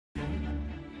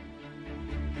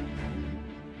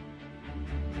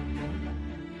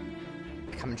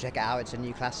come and check it out. It's a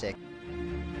new classic.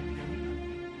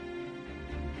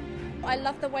 I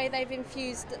love the way they've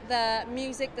infused the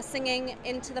music, the singing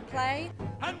into the play.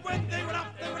 And when they were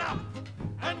up, they were up.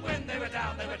 And when they were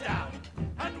down, they were down.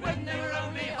 And when they were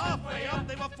only halfway up,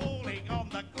 they were falling on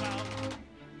the ground.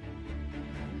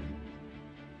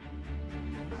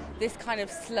 This kind of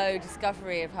slow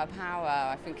discovery of her power,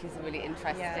 I think, is really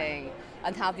interesting,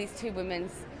 and how these two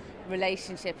women's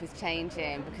relationship is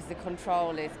changing because the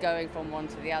control is going from one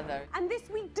to the other. And this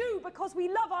we do because we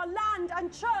love our land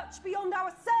and church beyond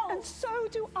ourselves. And so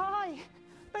do I.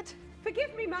 But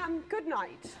forgive me, ma'am. Good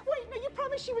night. Wait, no, you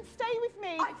promised you would stay with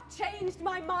me. I've changed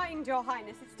my mind, Your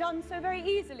Highness. It's done so very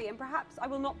easily, and perhaps I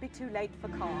will not be too late for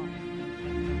car.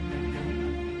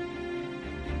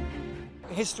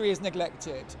 History is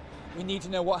neglected. We need to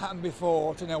know what happened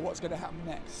before to know what's going to happen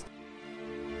next.